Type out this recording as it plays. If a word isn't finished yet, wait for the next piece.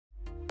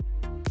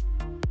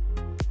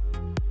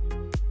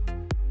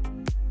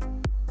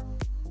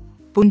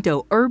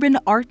Punto Urban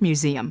Art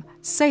Museum,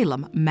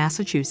 Salem,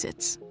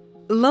 Massachusetts.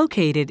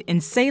 Located in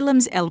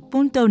Salem's El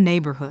Punto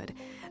neighborhood,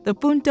 the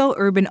Punto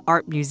Urban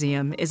Art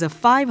Museum is a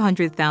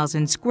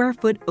 500,000 square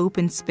foot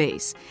open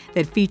space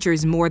that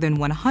features more than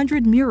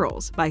 100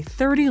 murals by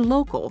 30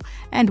 local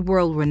and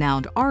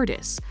world-renowned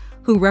artists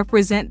who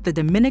represent the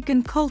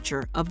Dominican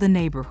culture of the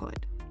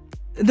neighborhood.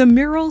 The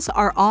murals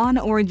are on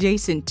or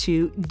adjacent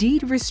to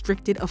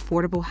deed-restricted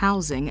affordable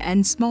housing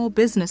and small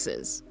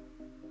businesses.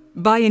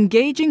 By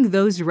engaging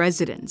those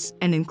residents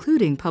and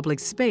including public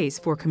space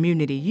for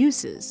community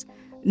uses,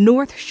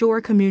 North Shore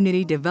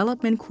Community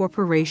Development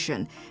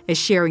Corporation is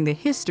sharing the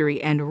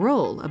history and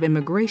role of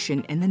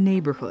immigration in the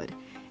neighborhood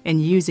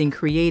and using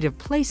creative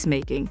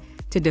placemaking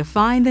to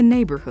define the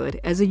neighborhood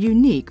as a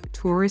unique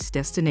tourist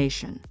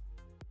destination.